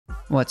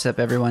What's up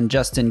everyone,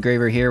 Justin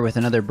Graver here with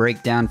another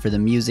breakdown for the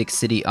Music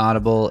City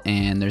Audible,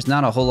 and there's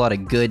not a whole lot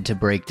of good to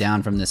break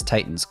down from this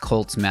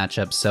Titans-Colts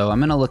matchup, so I'm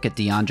going to look at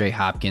DeAndre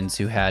Hopkins,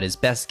 who had his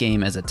best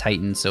game as a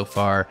Titan so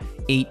far,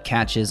 8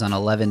 catches on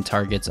 11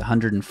 targets,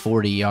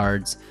 140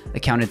 yards,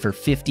 accounted for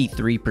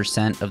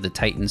 53% of the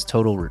Titans'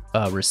 total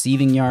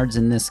receiving yards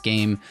in this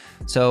game.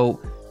 So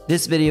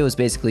this video is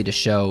basically to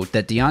show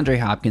that DeAndre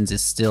Hopkins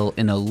is still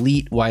an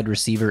elite wide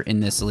receiver in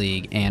this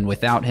league, and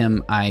without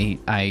him,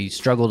 I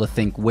struggle to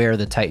think where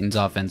the Titans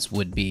offense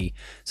would be.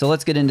 So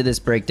let's get into this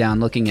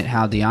breakdown looking at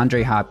how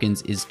DeAndre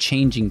Hopkins is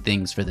changing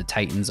things for the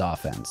Titans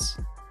offense.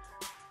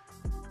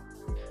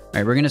 All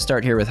right, we're going to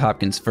start here with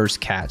Hopkins' first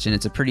catch, and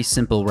it's a pretty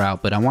simple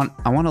route, but I want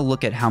to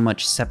look at how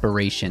much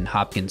separation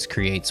Hopkins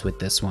creates with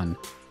this one.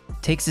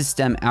 Takes his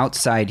stem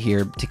outside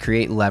here to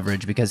create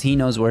leverage because he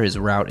knows where his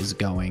route is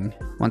going.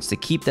 Wants to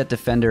keep that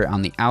defender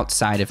on the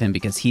outside of him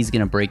because he's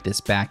going to break this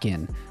back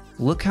in.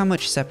 Look how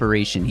much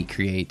separation he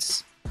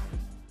creates.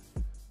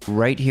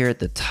 Right here at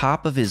the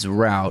top of his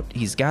route,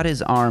 he's got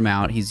his arm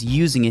out, he's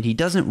using it. He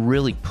doesn't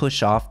really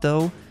push off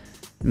though.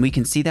 And we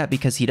can see that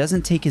because he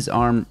doesn't take his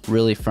arm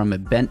really from a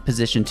bent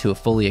position to a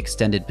fully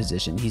extended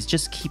position. He's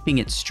just keeping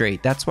it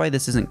straight. That's why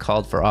this isn't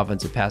called for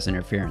offensive pass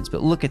interference.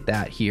 But look at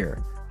that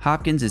here.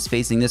 Hopkins is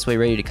facing this way,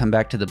 ready to come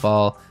back to the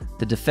ball.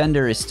 The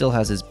defender still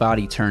has his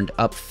body turned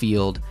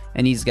upfield,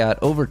 and he's got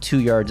over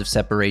 2 yards of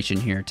separation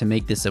here to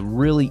make this a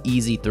really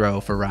easy throw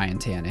for Ryan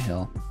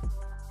Tannehill.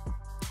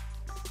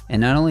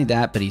 And not only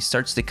that, but he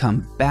starts to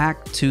come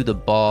back to the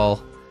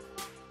ball.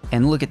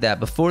 And look at that,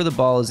 before the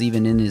ball is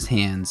even in his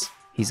hands,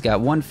 he's got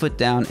 1 foot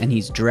down and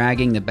he's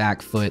dragging the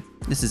back foot.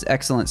 This is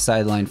excellent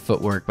sideline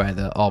footwork by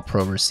the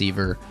all-pro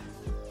receiver.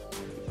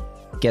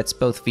 Gets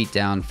both feet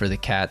down for the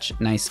catch.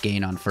 Nice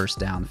gain on first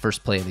down.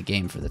 First play of the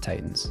game for the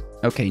Titans.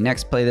 Okay,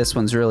 next play. This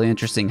one's really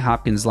interesting.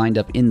 Hopkins lined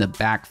up in the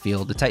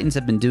backfield. The Titans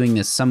have been doing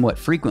this somewhat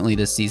frequently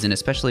this season,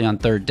 especially on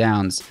third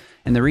downs.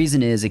 And the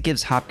reason is it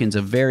gives Hopkins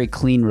a very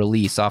clean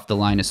release off the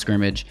line of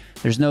scrimmage.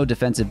 There's no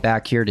defensive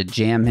back here to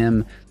jam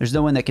him. There's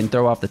no one that can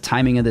throw off the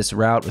timing of this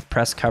route with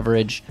press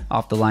coverage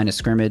off the line of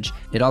scrimmage.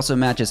 It also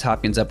matches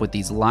Hopkins up with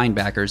these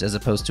linebackers as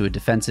opposed to a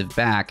defensive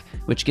back,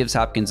 which gives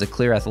Hopkins a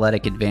clear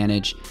athletic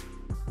advantage.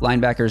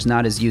 Linebackers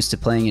not as used to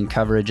playing in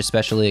coverage,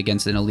 especially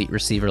against an elite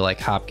receiver like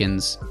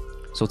Hopkins.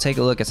 So we'll take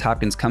a look as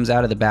Hopkins comes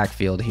out of the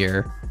backfield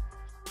here.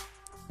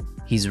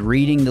 He's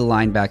reading the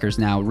linebackers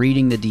now,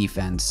 reading the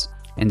defense.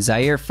 And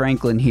Zaire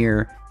Franklin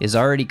here is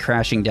already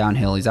crashing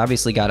downhill. He's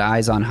obviously got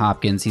eyes on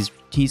Hopkins.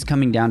 He's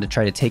coming down to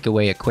try to take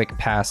away a quick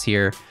pass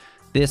here.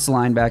 This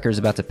linebacker is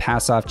about to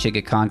pass off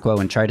Chigakonkwo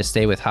and try to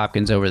stay with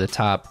Hopkins over the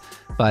top.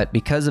 But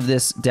because of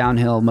this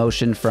downhill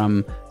motion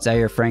from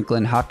Zaire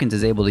Franklin, Hopkins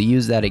is able to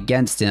use that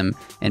against him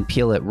and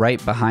peel it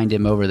right behind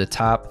him over the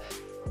top.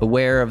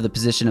 Aware of the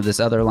position of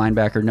this other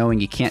linebacker, knowing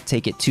he can't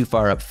take it too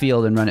far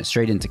upfield and run it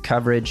straight into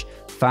coverage,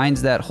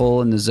 finds that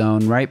hole in the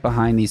zone right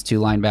behind these two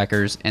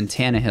linebackers, and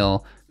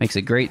Tannehill makes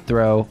a great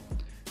throw.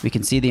 We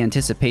can see the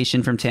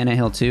anticipation from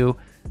Tannehill too.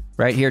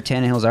 Right here,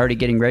 Tannehill's already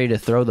getting ready to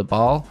throw the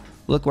ball.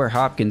 Look where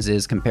Hopkins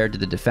is compared to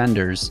the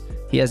defenders.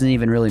 He hasn't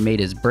even really made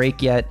his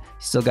break yet.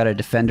 He's still got a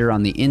defender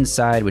on the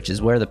inside, which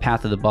is where the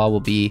path of the ball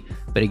will be.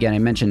 But again, I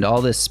mentioned all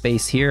this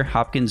space here.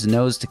 Hopkins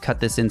knows to cut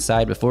this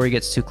inside before he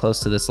gets too close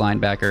to this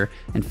linebacker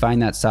and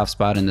find that soft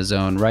spot in the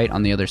zone right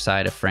on the other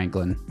side of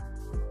Franklin.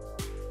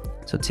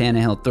 So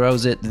Tannehill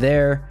throws it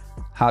there.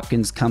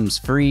 Hopkins comes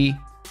free.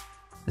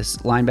 This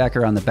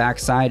linebacker on the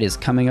backside is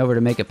coming over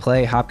to make a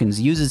play. Hopkins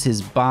uses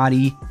his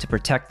body to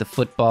protect the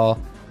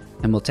football.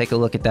 And we'll take a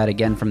look at that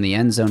again from the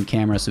end zone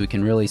camera so we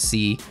can really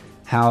see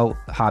how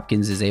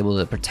Hopkins is able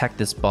to protect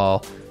this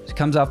ball. It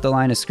comes off the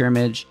line of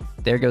scrimmage.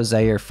 There goes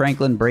Zaire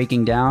Franklin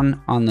breaking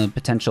down on the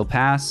potential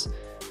pass.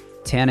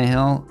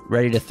 Tannehill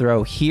ready to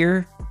throw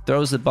here.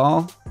 Throws the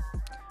ball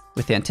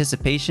with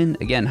anticipation.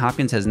 Again,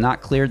 Hopkins has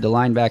not cleared the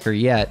linebacker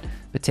yet,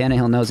 but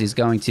Tannehill knows he's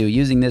going to.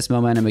 Using this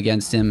momentum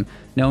against him,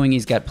 knowing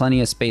he's got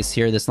plenty of space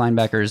here, this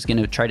linebacker is going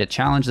to try to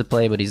challenge the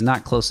play, but he's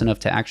not close enough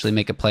to actually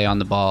make a play on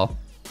the ball.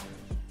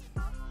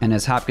 And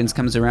as Hopkins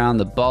comes around,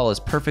 the ball is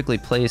perfectly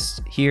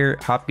placed here.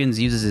 Hopkins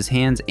uses his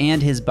hands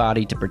and his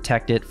body to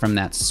protect it from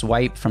that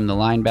swipe from the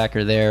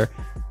linebacker there.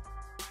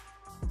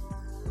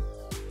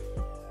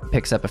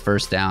 Picks up a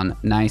first down.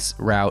 Nice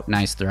route,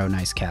 nice throw,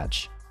 nice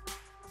catch.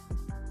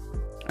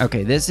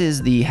 Okay, this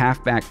is the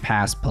halfback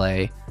pass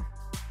play.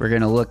 We're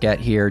going to look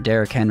at here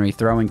Derrick Henry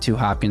throwing to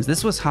Hopkins.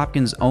 This was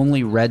Hopkins'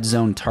 only red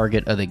zone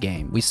target of the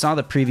game. We saw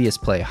the previous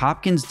play.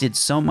 Hopkins did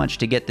so much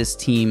to get this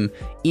team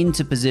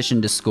into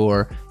position to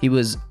score. He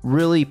was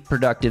really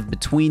productive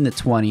between the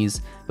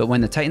 20s, but when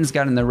the Titans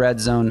got in the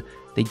red zone,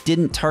 they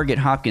didn't target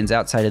Hopkins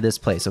outside of this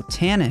play. So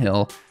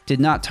Tannehill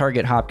did not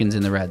target Hopkins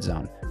in the red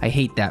zone. I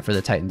hate that for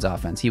the Titans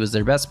offense. He was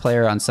their best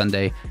player on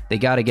Sunday. They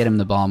got to get him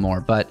the ball more,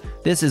 but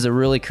this is a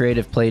really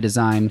creative play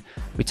design.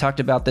 We talked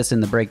about this in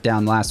the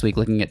breakdown last week,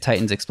 looking at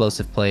Titans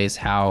explosive plays,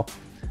 how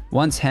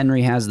once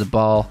Henry has the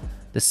ball,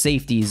 the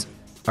safeties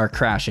are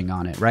crashing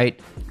on it, right?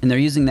 And they're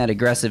using that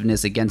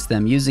aggressiveness against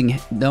them,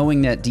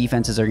 knowing that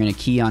defenses are going to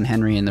key on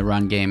Henry in the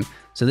run game.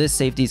 So this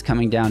safety's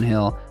coming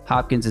downhill.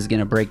 Hopkins is going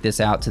to break this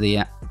out to the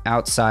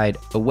outside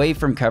away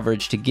from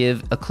coverage to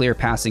give a clear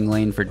passing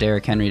lane for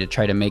Derrick Henry to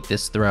try to make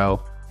this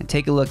throw. And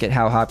take a look at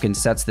how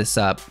Hopkins sets this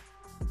up.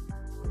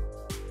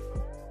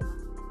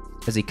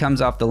 As he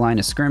comes off the line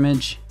of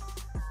scrimmage,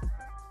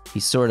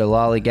 he's sort of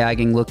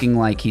lollygagging, looking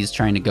like he's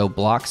trying to go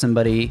block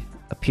somebody,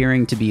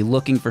 appearing to be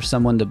looking for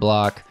someone to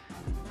block.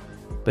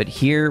 But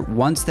here,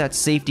 once that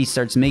safety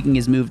starts making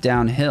his move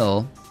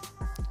downhill,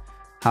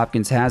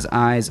 Hopkins has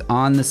eyes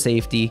on the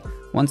safety.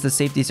 Once the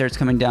safety starts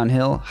coming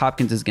downhill,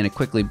 Hopkins is going to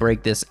quickly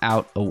break this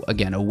out,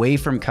 again, away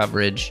from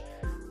coverage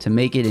to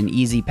make it an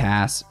easy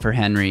pass for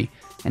Henry.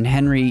 And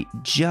Henry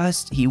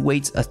he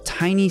waits a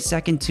tiny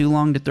second too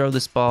long to throw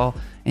this ball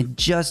and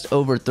just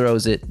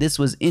overthrows it. This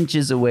was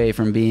inches away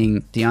from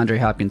being DeAndre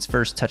Hopkins'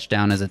 first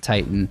touchdown as a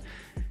Titan.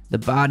 The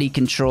body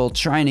control,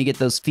 trying to get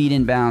those feet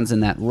in bounds,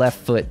 and that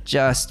left foot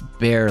just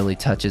barely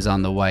touches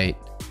on the white.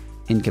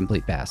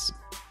 Incomplete pass.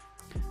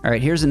 All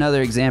right, here's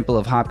another example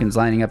of Hopkins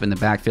lining up in the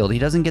backfield. He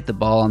doesn't get the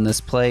ball on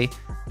this play,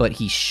 but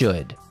he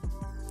should.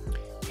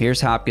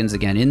 Here's Hopkins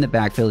again in the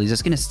backfield. He's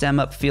just going to stem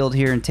upfield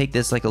here and take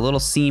this like a little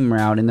seam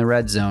route in the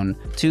red zone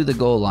to the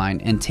goal line.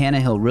 And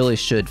Tannehill really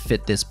should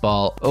fit this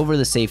ball over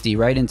the safety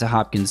right into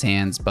Hopkins'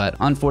 hands. But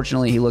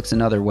unfortunately, he looks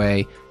another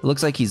way. It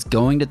looks like he's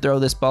going to throw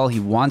this ball. He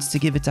wants to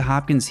give it to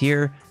Hopkins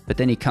here, but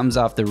then he comes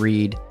off the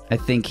read. I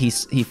think he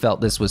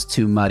felt this was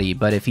too muddy.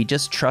 But if he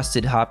just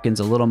trusted Hopkins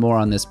a little more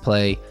on this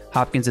play,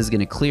 Hopkins is going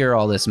to clear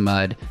all this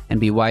mud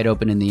and be wide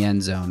open in the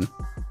end zone.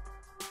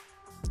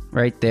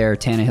 Right there,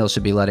 Tannehill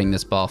should be letting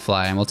this ball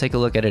fly. And we'll take a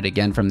look at it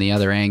again from the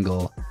other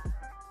angle,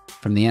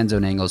 from the end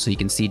zone angle, so you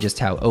can see just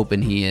how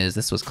open he is.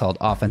 This was called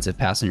offensive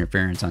pass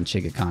interference on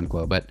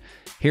Chigakonkwo. But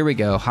here we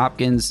go.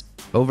 Hopkins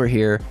over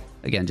here.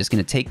 Again, just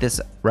going to take this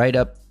right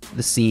up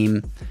the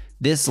seam.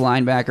 This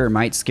linebacker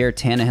might scare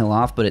Tannehill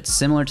off, but it's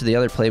similar to the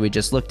other play we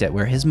just looked at,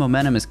 where his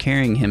momentum is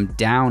carrying him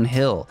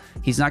downhill.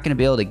 He's not going to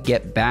be able to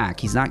get back.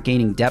 He's not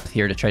gaining depth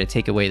here to try to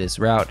take away this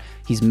route.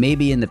 He's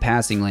maybe in the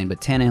passing lane,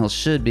 but Tannehill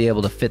should be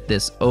able to fit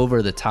this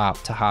over the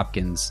top to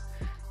Hopkins,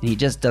 and he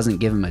just doesn't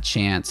give him a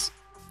chance.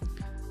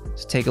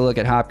 So take a look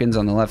at Hopkins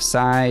on the left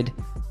side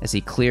as he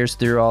clears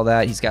through all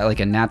that. He's got like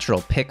a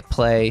natural pick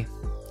play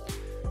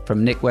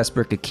from Nick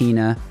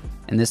Westbrook-Akina.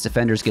 And this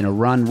defender is going to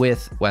run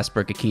with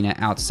Westbrook-Akina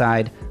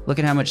outside. Look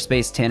at how much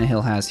space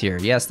Tannehill has here.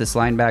 Yes, this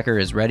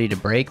linebacker is ready to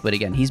break, but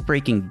again, he's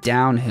breaking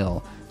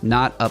downhill,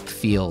 not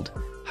upfield.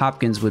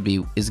 Hopkins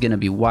is going to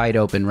be wide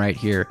open right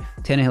here.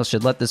 Tannehill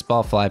should let this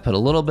ball fly, put a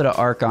little bit of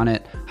arc on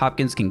it.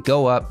 Hopkins can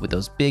go up with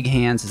those big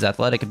hands, his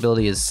athletic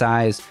ability, his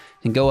size,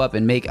 can go up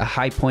and make a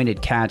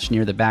high-pointed catch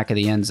near the back of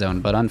the end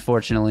zone. But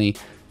unfortunately,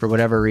 for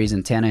whatever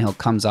reason, Tannehill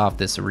comes off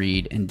this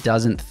read and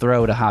doesn't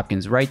throw to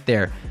Hopkins right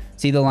there.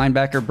 See the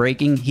linebacker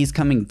breaking? He's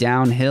coming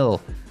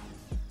downhill.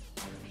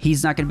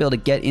 He's not going to be able to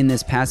get in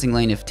this passing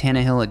lane. If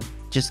Tannehill had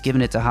just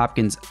given it to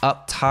Hopkins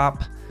up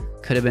top,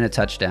 could have been a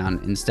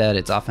touchdown. Instead,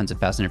 it's offensive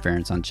pass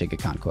interference on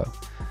Chigakonkwo.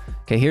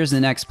 Okay, here's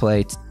the next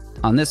play.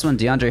 On this one,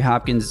 DeAndre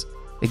Hopkins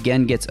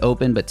again gets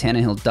open, but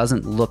Tannehill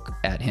doesn't look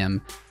at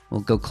him.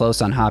 We'll go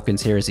close on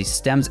Hopkins here as he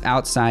stems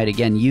outside,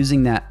 again,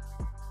 using that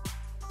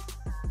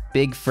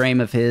big frame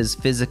of his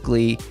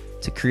physically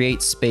to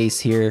create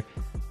space here.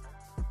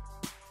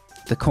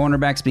 The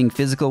cornerback's being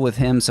physical with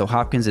him, so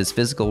Hopkins is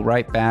physical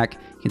right back.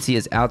 You can see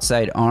his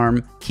outside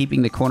arm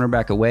keeping the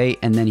cornerback away,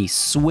 and then he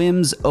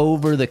swims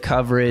over the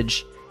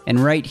coverage. And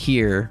right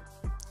here,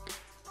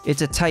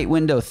 it's a tight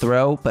window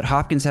throw, but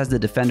Hopkins has the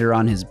defender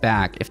on his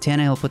back. If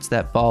Tannehill puts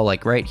that ball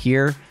like right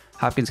here,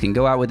 Hopkins can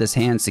go out with his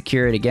hands,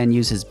 secure it again,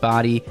 use his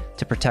body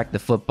to protect the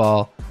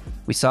football.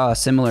 We saw a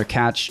similar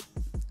catch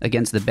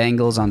against the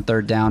Bengals on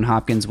third down.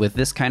 Hopkins, with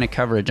this kind of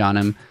coverage on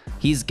him,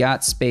 he's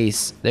got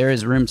space. There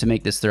is room to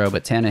make this throw,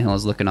 but Tannehill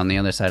is looking on the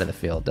other side of the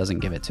field. Doesn't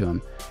give it to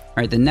him. All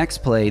right, the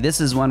next play,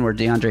 this is one where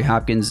DeAndre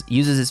Hopkins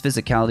uses his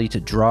physicality to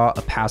draw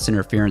a pass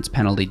interference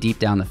penalty deep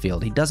down the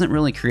field. He doesn't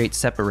really create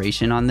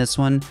separation on this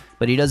one,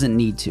 but he doesn't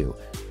need to.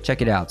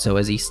 Check it out. So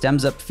as he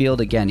stems upfield,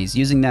 again, he's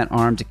using that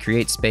arm to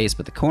create space,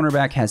 but the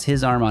cornerback has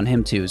his arm on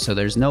him too, so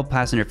there's no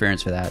pass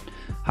interference for that.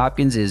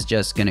 Hopkins is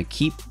just going to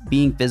keep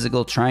being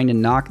physical, trying to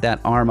knock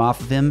that arm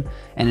off of him,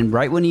 and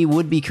right when he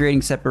would be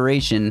creating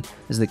separation,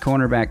 as the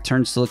cornerback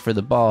turns to look for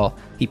the ball,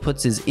 he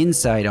puts his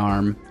inside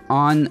arm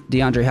on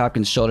DeAndre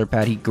Hopkins' shoulder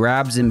pad. He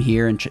grabs him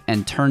here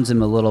and turns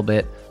him a little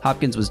bit.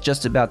 Hopkins was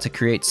just about to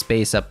create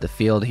space up the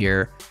field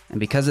here, and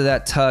because of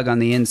that tug on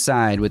the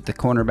inside with the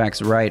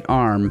cornerback's right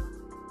arm,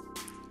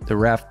 the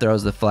ref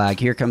throws the flag.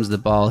 Here comes the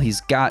ball.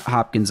 He's got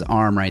Hopkins'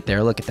 arm right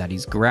there. Look at that.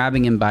 He's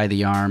grabbing him by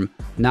the arm,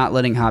 not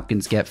letting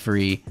Hopkins get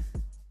free.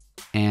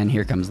 And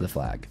here comes the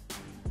flag.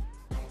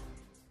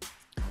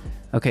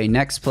 Okay,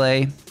 next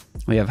play.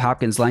 We have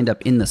Hopkins lined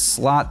up in the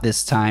slot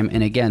this time.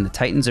 And again, the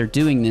Titans are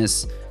doing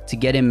this to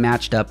get him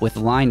matched up with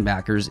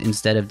linebackers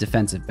instead of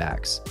defensive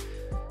backs.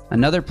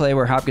 Another play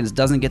where Hopkins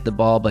doesn't get the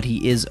ball, but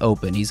he is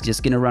open. He's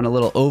just going to run a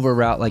little over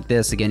route like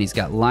this. Again, he's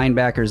got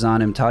linebackers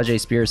on him. Tajay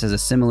Spears has a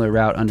similar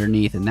route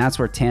underneath, and that's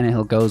where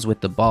Tannehill goes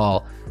with the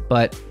ball.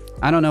 But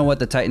I don't know what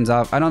the Titans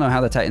I don't know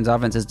how the Titans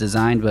offense is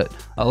designed, but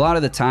a lot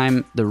of the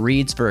time the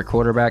reads for a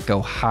quarterback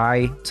go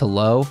high to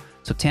low.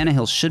 So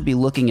Tannehill should be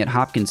looking at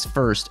Hopkins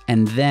first,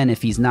 and then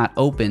if he's not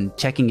open,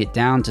 checking it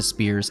down to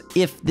Spears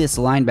if this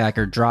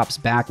linebacker drops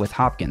back with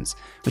Hopkins,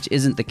 which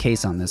isn't the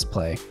case on this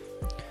play.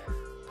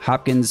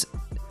 Hopkins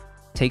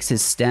takes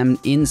his stem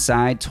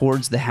inside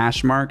towards the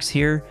hash marks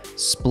here,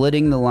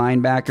 splitting the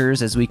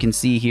linebackers as we can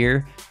see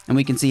here. And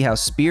we can see how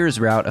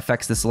Spears' route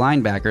affects this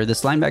linebacker.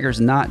 This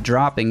linebacker's not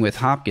dropping with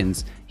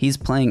Hopkins. He's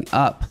playing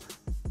up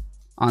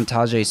on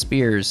Tyjae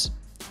Spears,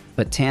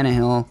 but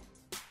Tannehill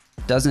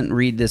doesn't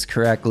read this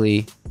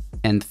correctly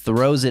and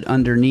throws it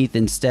underneath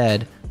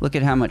instead. Look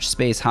at how much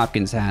space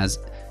Hopkins has.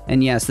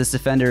 And yes, this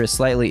defender is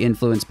slightly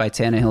influenced by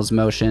Tannehill's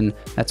motion.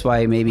 That's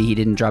why maybe he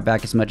didn't drop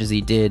back as much as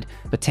he did.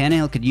 But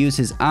Tannehill could use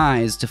his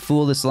eyes to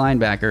fool this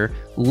linebacker,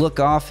 look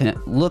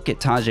at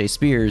Tyjae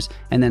Spears,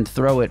 and then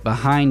throw it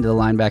behind the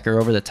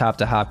linebacker over the top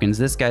to Hopkins.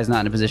 This guy's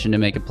not in a position to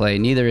make a play.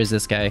 Neither is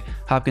this guy.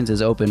 Hopkins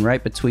is open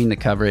right between the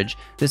coverage.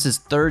 This is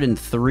 3rd and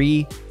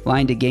 3.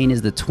 Line to gain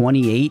is the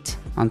 28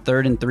 on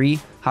 3rd and 3.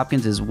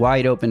 Hopkins is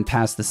wide open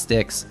past the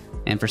sticks.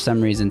 And for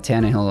some reason,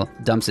 Tannehill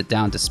dumps it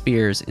down to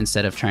Spears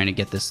instead of trying to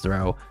get this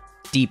throw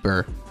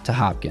deeper to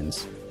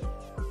Hopkins.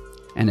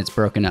 And it's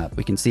broken up.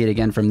 We can see it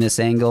again from this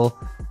angle.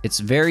 It's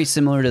very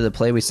similar to the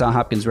play we saw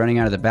Hopkins running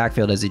out of the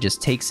backfield as he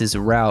just takes his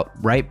route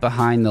right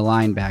behind the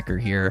linebacker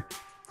here.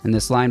 And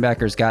this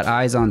linebacker's got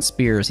eyes on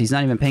Spears. He's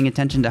not even paying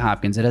attention to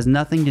Hopkins. It has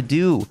nothing to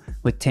do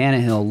with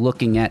Tannehill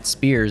looking at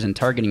Spears and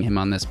targeting him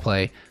on this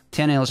play.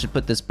 Tannehill should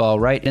put this ball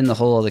right in the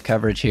hole of the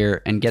coverage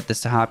here and get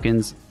this to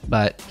Hopkins,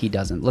 but he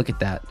doesn't. Look at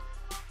that.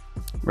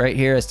 Right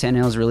here as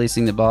Tannehill's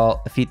releasing the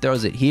ball, if he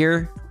throws it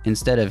here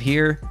instead of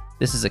here,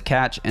 this is a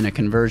catch and a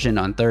conversion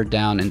on 3rd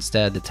down.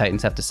 Instead, the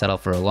Titans have to settle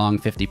for a long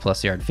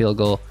 50-plus yard field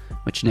goal,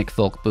 which Nick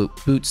Folk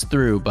boots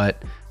through,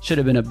 but should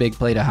have been a big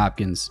play to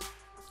Hopkins.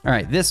 All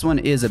right, this one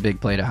is a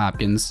big play to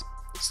Hopkins.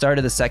 Start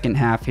of the second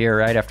half here,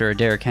 right after a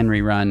Derrick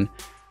Henry run.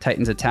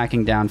 Titans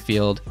attacking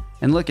downfield.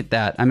 And look at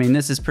that. I mean,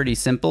 this is pretty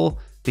simple.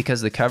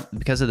 Because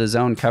of the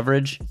zone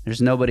coverage,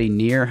 there's nobody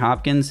near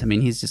Hopkins. I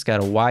mean, he's just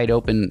got a wide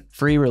open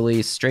free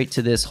release straight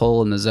to this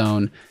hole in the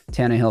zone.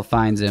 Tannehill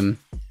finds him.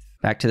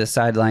 Back to the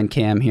sideline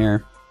cam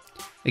here.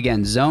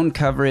 Again, zone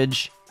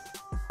coverage.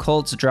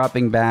 Colts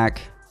dropping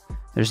back.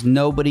 There's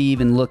nobody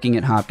even looking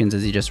at Hopkins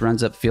as he just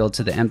runs upfield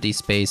to the empty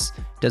space.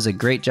 Does a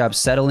great job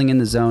settling in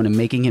the zone and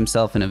making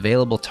himself an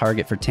available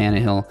target for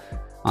Tannehill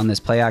on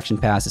this play action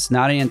pass. It's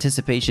not an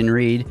anticipation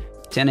read.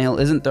 Tannehill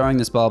isn't throwing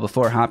this ball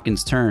before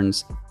Hopkins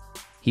turns.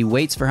 He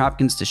waits for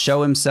Hopkins to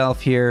show himself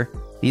here.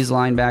 These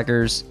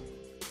linebackers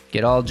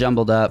get all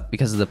jumbled up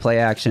because of the play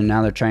action.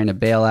 Now they're trying to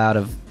bail out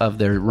of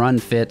their run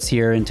fits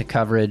here into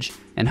coverage.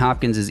 And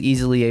Hopkins is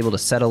easily able to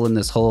settle in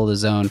this hole of the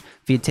zone.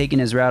 If he had taken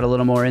his route a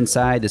little more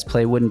inside, this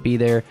play wouldn't be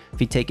there. If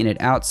he'd taken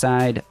it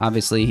outside,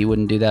 obviously he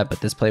wouldn't do that,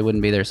 but this play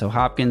wouldn't be there. So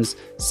Hopkins,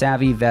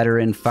 savvy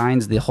veteran,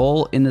 finds the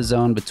hole in the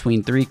zone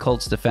between 3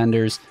 Colts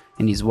defenders,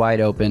 and he's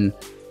wide open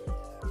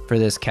for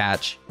this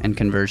catch and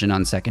conversion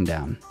on 2nd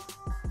down.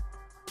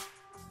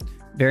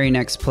 Very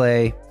next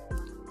play,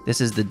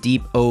 this is the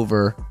deep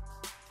over.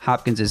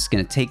 Hopkins is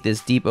going to take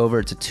this deep over.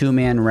 It's a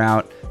 2-man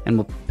route, and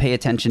we'll pay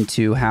attention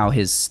to how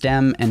his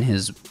stem and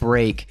his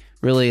break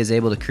really is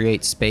able to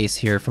create space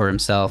here for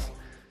himself.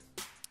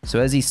 So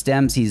as he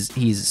stems,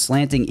 he's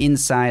slanting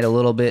inside a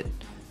little bit,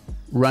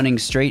 running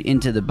straight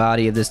into the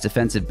body of this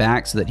defensive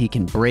back so that he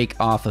can break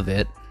off of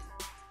it.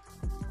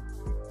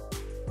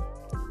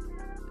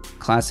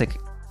 Classic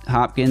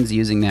Hopkins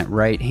using that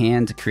right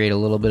hand to create a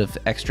little bit of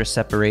extra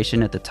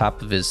separation at the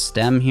top of his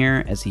stem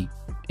here as he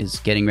is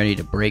getting ready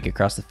to break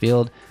across the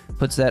field.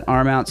 Puts that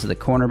arm out so the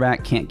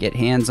cornerback can't get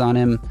hands on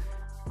him.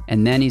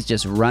 And then he's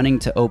just running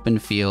to open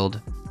field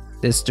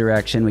this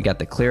direction. We got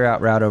the clear out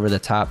route over the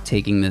top,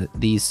 taking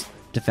these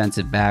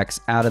defensive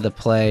backs out of the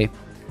play.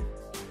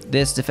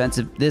 This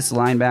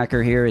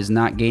linebacker here is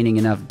not gaining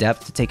enough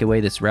depth to take away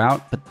this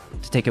route, but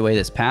to take away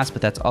this pass,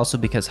 but that's also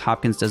because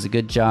Hopkins does a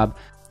good job.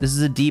 This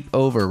is a deep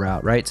over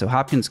route, right? So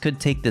Hopkins could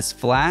take this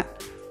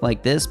flat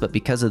like this, but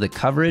because of the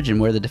coverage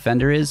and where the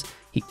defender is,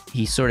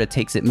 he sort of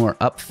takes it more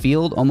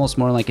upfield, almost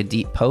more like a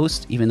deep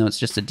post, even though it's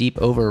just a deep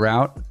over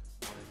route.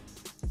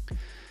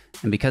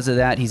 And because of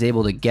that, he's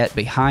able to get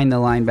behind the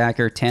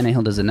linebacker.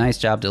 Tannehill does a nice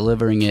job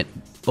delivering it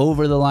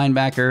over the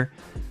linebacker.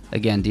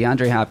 Again,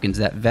 DeAndre Hopkins,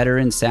 that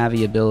veteran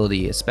savvy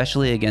ability,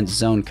 especially against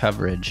zone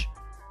coverage,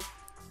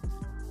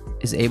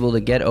 is able to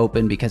get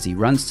open because he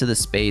runs to the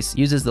space,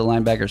 uses the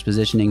linebacker's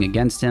positioning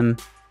against him.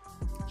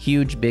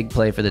 Huge big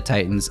play for the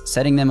Titans,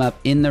 setting them up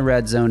in the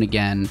red zone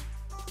again,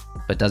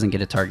 but doesn't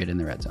get a target in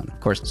the red zone. Of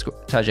course,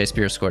 Tyjae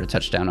Spears scored a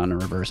touchdown on a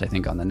reverse, I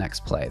think, on the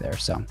next play there.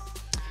 So,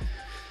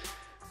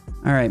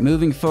 all right,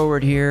 moving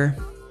forward here.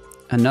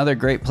 Another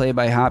great play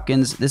by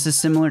Hopkins. This is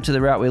similar to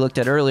the route we looked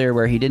at earlier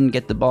where he didn't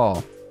get the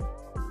ball.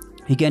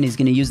 Again, he's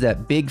going to use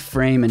that big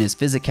frame and his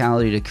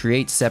physicality to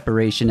create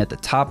separation at the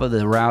top of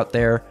the route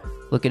there.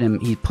 Look at him.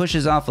 He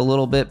pushes off a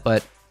little bit,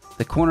 but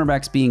the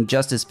cornerback's being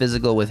just as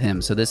physical with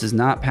him. So this is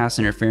not pass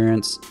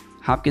interference.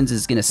 Hopkins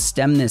is going to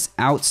stem this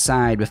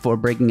outside before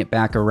breaking it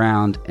back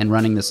around and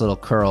running this little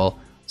curl.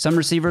 Some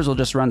receivers will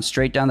just run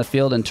straight down the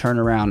field and turn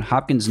around.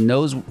 Hopkins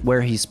knows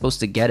where he's supposed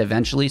to get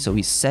eventually, so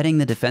he's setting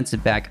the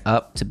defensive back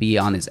up to be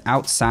on his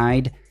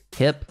outside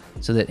hip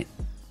so that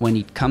when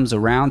he comes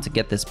around to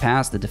get this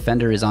pass, the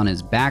defender is on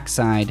his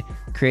backside,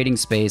 creating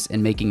space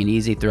and making an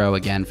easy throw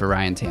again for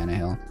Ryan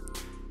Tannehill.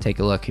 Take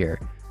a look here.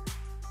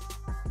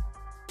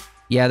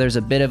 Yeah, there's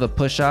a bit of a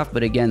push off,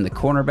 but again, the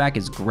cornerback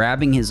is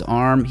grabbing his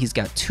arm. He's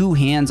got two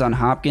hands on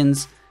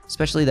Hopkins,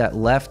 especially that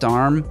left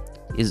arm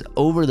is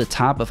over the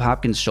top of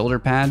Hopkins' shoulder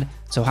pad.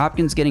 So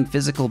Hopkins getting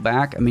physical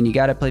back. I mean, you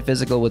got to play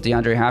physical with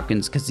DeAndre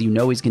Hopkins because you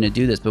know he's going to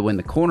do this. But when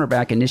the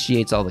cornerback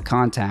initiates all the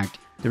contact,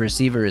 the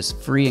receiver is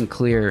free and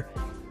clear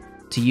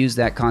to use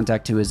that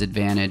contact to his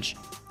advantage.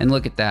 And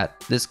look at that.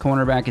 This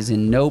cornerback is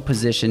in no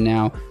position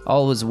now.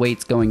 All of his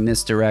weight's going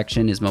this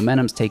direction. His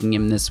momentum's taking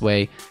him this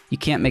way. You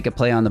can't make a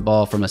play on the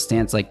ball from a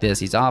stance like this.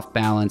 He's off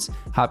balance.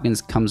 Hopkins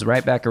comes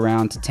right back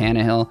around to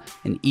Tannehill.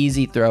 An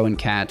easy throw and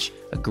catch.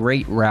 A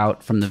great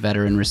route from the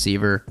veteran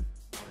receiver.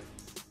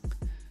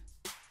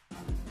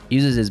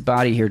 Uses his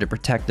body here to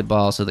protect the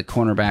ball so the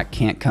cornerback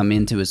can't come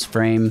into his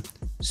frame.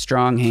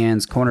 Strong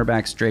hands,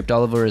 cornerback draped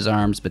all over his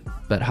arms,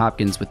 but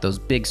Hopkins with those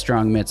big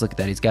strong mitts, look at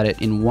that. He's got it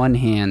in one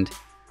hand.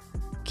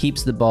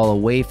 Keeps the ball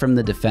away from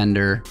the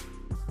defender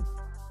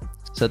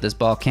so that this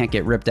ball can't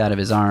get ripped out of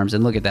his arms.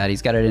 And look at that.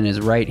 He's got it in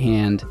his right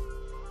hand,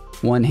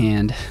 one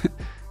hand,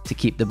 to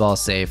keep the ball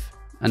safe.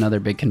 Another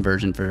big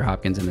conversion for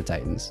Hopkins and the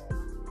Titans.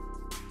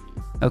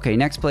 Okay,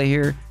 next play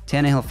here.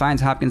 Tannehill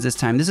finds Hopkins this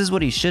time. This is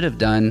what he should have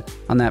done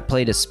on that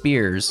play to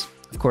Spears.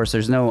 Of course,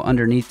 there's no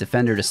underneath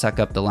defender to suck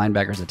up the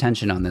linebacker's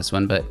attention on this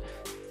one, but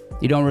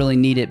you don't really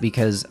need it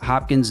because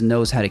Hopkins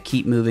knows how to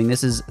keep moving.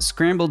 This is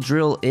scramble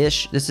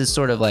drill-ish. This is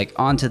sort of like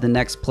on to the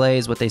next play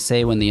is what they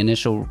say when the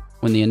initial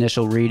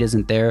read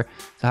isn't there.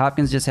 So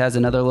Hopkins just has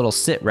another little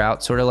sit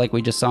route, sort of like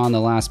we just saw in the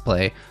last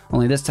play,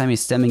 only this time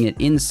he's stemming it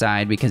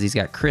inside because he's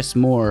got Chris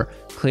Moore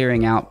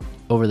clearing out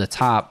over the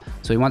top.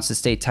 So he wants to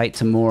stay tight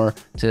to Moore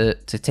to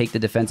take the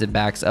defensive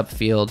backs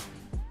upfield.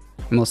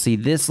 And we'll see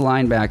this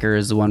linebacker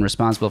is the one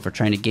responsible for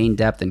trying to gain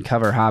depth and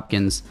cover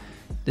Hopkins.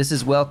 This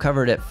is well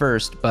covered at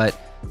first, but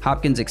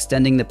Hopkins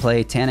extending the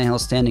play, Tannehill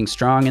standing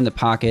strong in the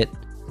pocket.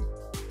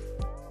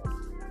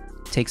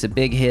 Takes a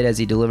big hit as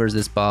he delivers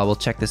this ball. We'll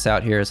check this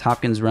out here as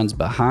Hopkins runs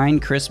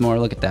behind Chris Moore.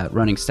 Look at that,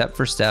 running step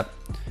for step.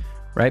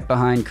 Right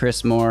behind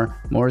Chris Moore.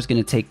 Moore is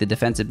going to take the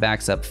defensive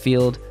backs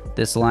upfield.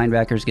 This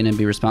linebacker is going to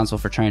be responsible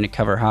for trying to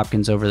cover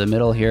Hopkins over the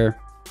middle here.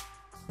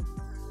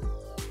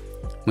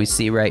 We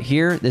see right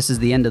here, this is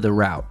the end of the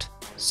route.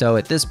 So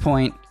at this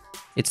point,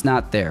 it's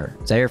not there.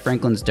 Zaire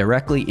Franklin's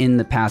directly in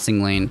the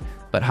passing lane,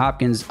 but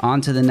Hopkins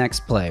on to the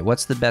next play.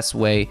 What's the best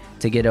way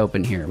to get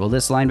open here? Well,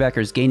 this linebacker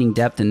is gaining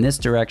depth in this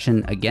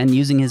direction, again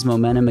using his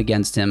momentum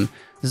against him.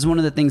 This is one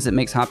of the things that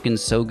makes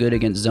Hopkins so good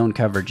against zone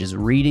coverage, is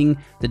reading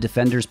the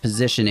defender's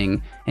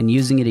positioning and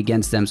using it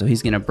against them. So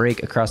he's going to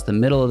break across the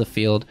middle of the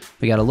field.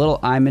 We got a little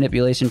eye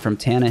manipulation from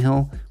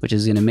Tannehill, which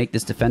is going to make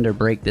this defender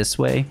break this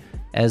way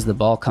as the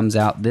ball comes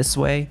out this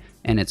way,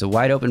 and it's a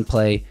wide open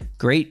play.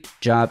 Great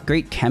job,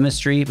 great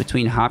chemistry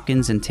between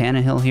Hopkins and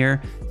Tannehill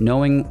here,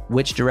 knowing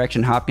which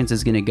direction Hopkins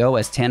is going to go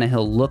as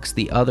Tannehill looks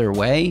the other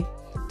way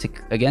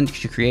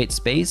to create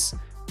space.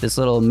 This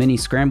little mini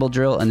scramble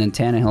drill, and then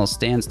Tannehill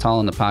stands tall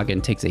in the pocket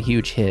and takes a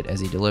huge hit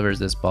as he delivers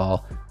this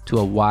ball to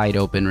a wide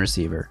open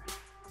receiver.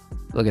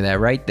 Look at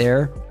that right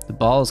there. The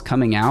ball is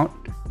coming out,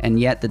 and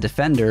yet the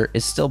defender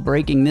is still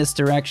breaking this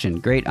direction.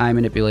 Great eye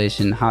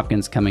manipulation,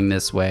 Hopkins coming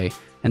this way,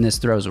 and this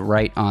throws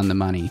right on the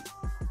money,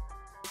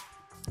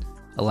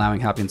 allowing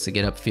Hopkins to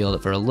get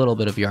upfield for a little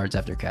bit of yards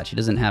after catch. He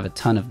doesn't have a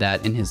ton of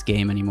that in his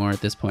game anymore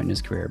at this point in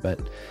his career, but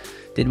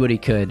did what he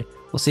could.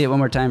 We'll see it one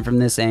more time from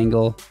this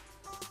angle.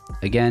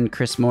 Again,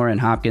 Chris Moore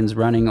and Hopkins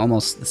running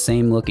almost the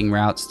same looking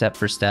route, step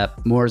for step.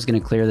 Moore's going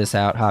to clear this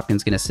out.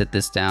 Hopkins going to sit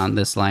this down.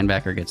 This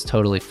linebacker gets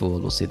totally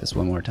fooled. We'll see this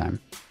one more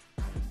time.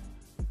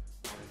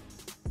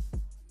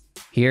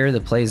 Here,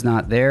 the play's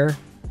not there.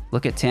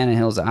 Look at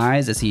Tannehill's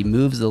eyes as he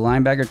moves the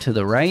linebacker to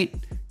the right,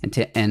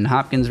 and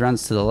Hopkins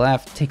runs to the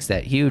left, takes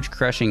that huge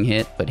crushing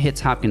hit, but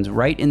hits Hopkins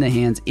right in the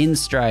hands in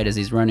stride as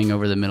he's running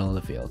over the middle of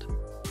the field.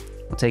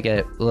 We'll take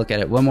a look at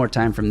it one more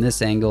time from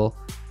this angle.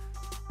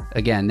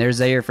 Again, there's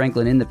Zaire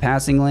Franklin in the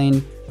passing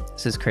lane.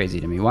 This is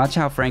crazy to me. Watch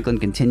how Franklin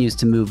continues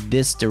to move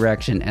this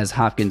direction as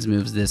Hopkins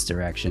moves this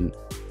direction.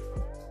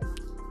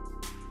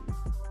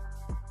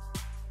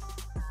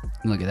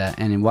 Look at that.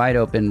 And in wide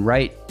open,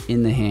 right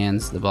in the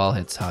hands, the ball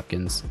hits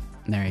Hopkins.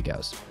 And there he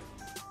goes.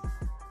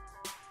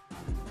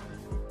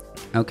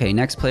 Okay,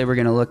 next play we're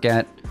going to look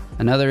at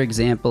another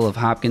example of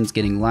Hopkins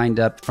getting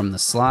lined up from the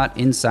slot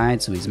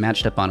inside, so he's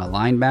matched up on a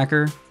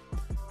linebacker.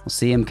 We'll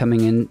see him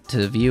coming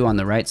into view on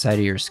the right side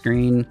of your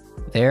screen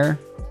there.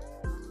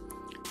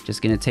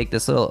 Just going to take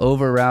this little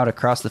over route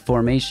across the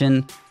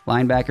formation.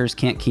 Linebackers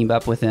can't keep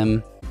up with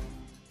him.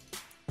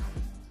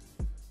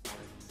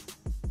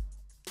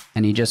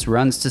 And he just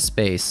runs to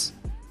space.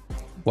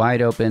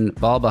 wide open,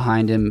 ball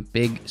behind him,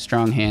 big,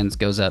 strong hands,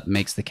 goes up,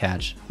 makes the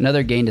catch.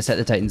 Another gain to set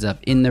the Titans up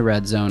in the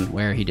red zone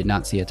where he did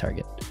not see a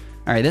target.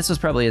 All right, this was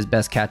probably his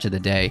best catch of the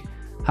day.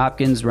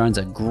 Hopkins runs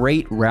a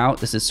great route.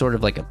 This is sort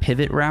of like a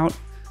pivot route.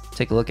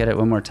 Take a look at it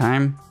one more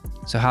time.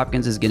 So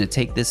Hopkins is going to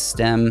take this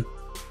stem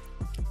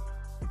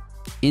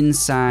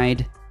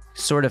inside,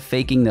 sort of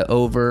faking the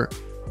over,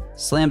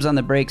 slams on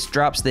the brakes,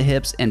 drops the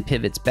hips, and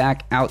pivots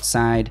back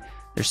outside.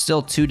 There's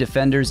still 2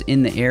 defenders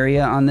in the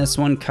area on this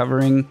one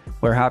covering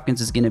where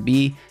Hopkins is going to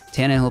be.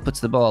 Tannehill puts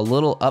the ball a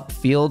little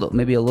upfield,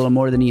 maybe a little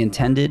more than he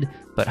intended,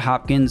 but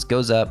Hopkins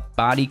goes up,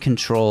 body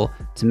control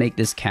to make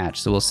this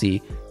catch. So we'll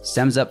see,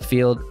 stems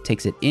upfield,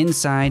 takes it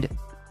inside,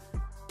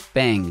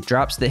 bang,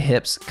 drops the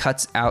hips,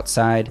 cuts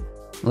outside.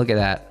 Look at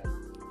that.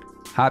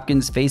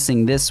 Hopkins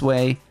facing this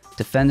way,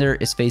 defender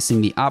is facing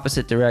the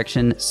opposite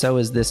direction, so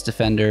is this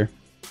defender.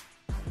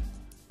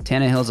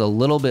 Tannehill's a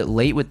little bit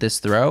late with this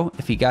throw.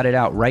 If he got it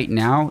out right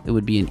now, it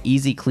would be an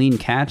easy, clean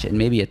catch and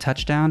maybe a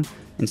touchdown.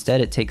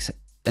 Instead, it takes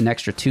an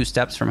extra 2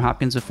 steps from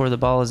Hopkins before the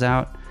ball is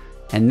out.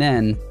 And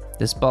then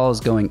this ball is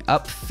going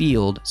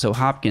upfield, so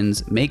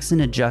Hopkins makes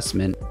an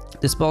adjustment.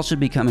 This ball should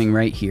be coming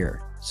right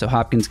here, so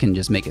Hopkins can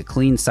just make a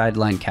clean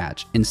sideline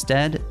catch.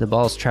 Instead, the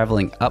ball is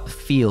traveling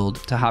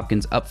upfield to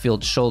Hopkins'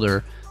 upfield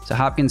shoulder, so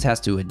Hopkins has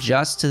to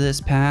adjust to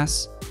this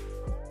pass,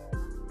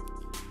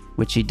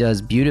 which he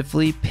does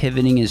beautifully,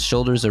 pivoting his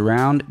shoulders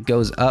around,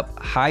 goes up,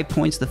 high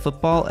points the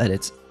football at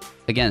its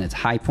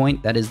high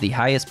point. That is the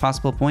highest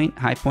possible point,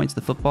 high points the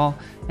football,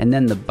 and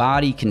then the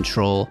body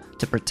control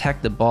to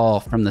protect the ball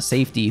from the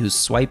safety who's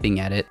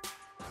swiping at it.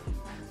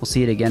 We'll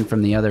see it again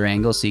from the other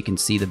angle so you can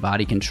see the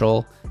body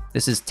control.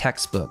 This is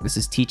textbook, this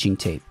is teaching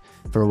tape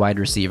for a wide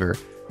receiver.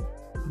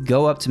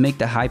 Go up to make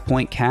the high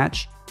point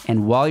catch,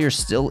 and while you're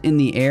still in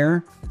the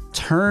air,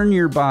 turn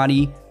your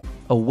body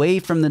away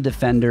from the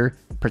defender,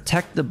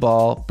 protect the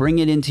ball, bring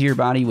it into your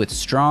body with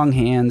strong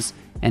hands,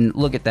 and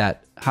look at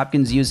that.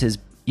 Hopkins uses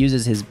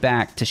his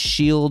back to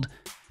shield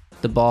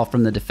the ball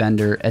from the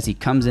defender as he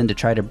comes in to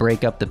try to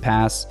break up the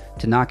pass,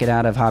 to knock it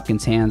out of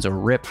Hopkins' hands or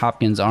rip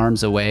Hopkins'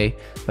 arms away.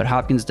 But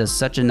Hopkins does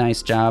such a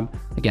nice job.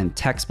 Again,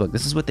 textbook.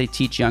 This is what they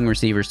teach young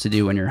receivers to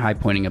do when you're high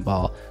pointing a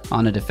ball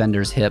on a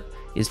defender's hip,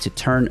 is to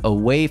turn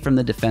away from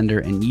the defender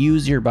and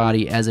use your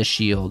body as a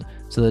shield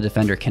so the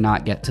defender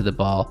cannot get to the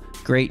ball.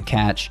 Great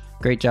catch.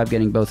 Great job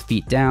getting both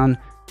feet down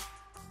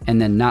and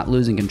then not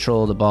losing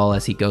control of the ball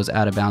as he goes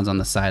out of bounds on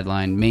the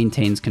sideline,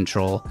 maintains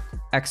control.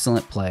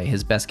 Excellent play,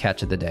 his best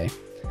catch of the day.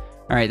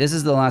 All right, this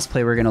is the last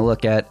play we're going to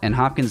look at, and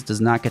Hopkins does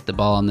not get the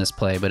ball on this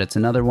play, but it's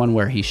another one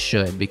where he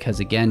should,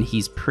 because again,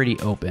 he's pretty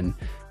open.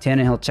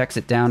 Tannehill checks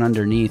it down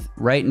underneath,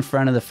 right in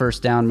front of the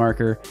first down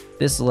marker.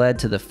 This led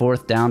to the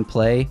 4th down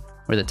play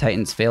where the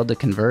Titans failed to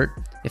convert.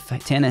 If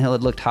Tannehill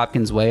had looked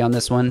Hopkins' way on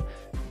this one,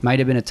 might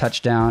have been a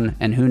touchdown,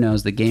 and who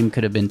knows, the game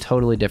could have been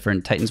totally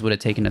different. Titans would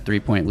have taken a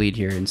 3-point lead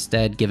here,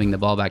 instead giving the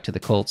ball back to the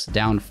Colts,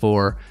 down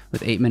 4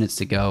 with 8 minutes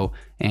to go,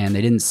 and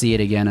they didn't see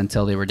it again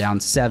until they were down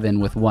 7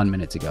 with 1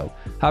 minute to go.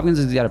 Hopkins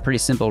has got a pretty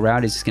simple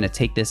route. He's just going to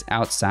take this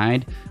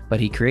outside,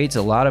 but he creates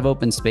a lot of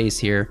open space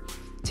here.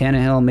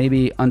 Tannehill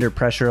maybe under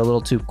pressure a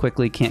little too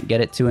quickly, can't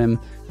get it to him,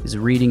 is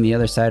reading the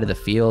other side of the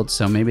field,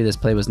 so maybe this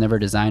play was never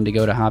designed to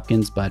go to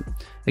Hopkins, but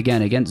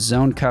again, against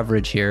zone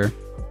coverage here,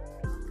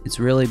 it's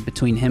really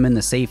between him and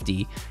the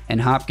safety,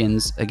 and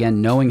Hopkins, again,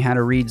 knowing how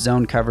to read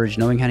zone coverage,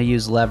 knowing how to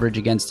use leverage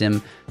against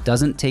him,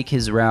 doesn't take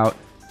his route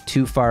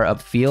too far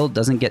upfield,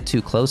 doesn't get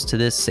too close to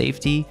this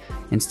safety.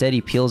 Instead,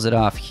 he peels it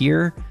off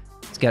here.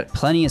 He's got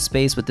plenty of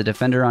space with the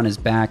defender on his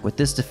back. With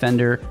this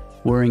defender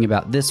worrying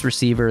about this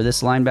receiver,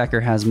 this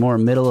linebacker has more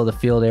middle of the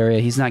field area.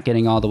 He's not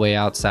getting all the way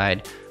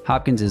outside.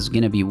 Hopkins is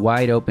going to be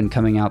wide open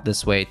coming out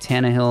this way.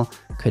 Tannehill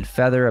could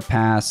feather a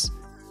pass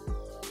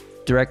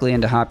directly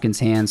into Hopkins'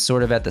 hands,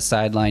 sort of at the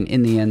sideline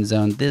in the end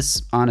zone.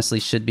 This honestly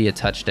should be a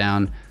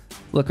touchdown.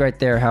 Look right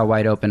there how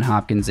wide open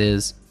Hopkins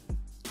is.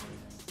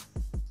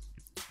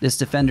 This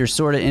defender's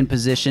sort of in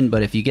position,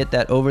 but if you get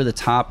that over the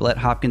top, let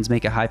Hopkins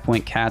make a high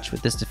point catch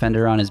with this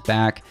defender on his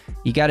back,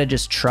 you got to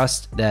just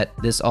trust that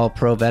this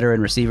all-pro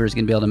veteran receiver is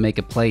going to be able to make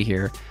a play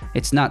here.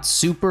 It's not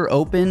super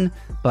open,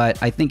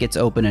 but I think it's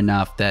open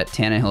enough that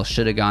Tannehill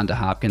should have gone to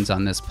Hopkins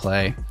on this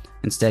play.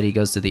 Instead, he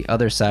goes to the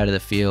other side of the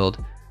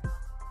field,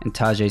 and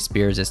Tajay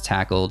Spears is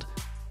tackled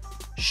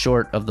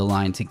short of the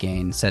line to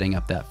gain, setting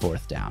up that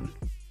 4th down.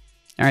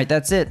 All right,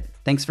 that's it.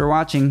 Thanks for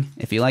watching.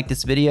 If you like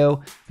this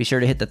video, be sure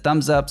to hit the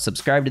thumbs up,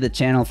 subscribe to the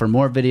channel for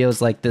more videos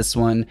like this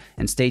one,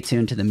 and stay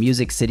tuned to the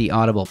Music City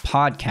Audible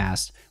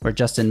podcast, where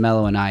Justin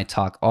Mello and I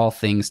talk all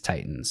things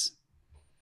Titans.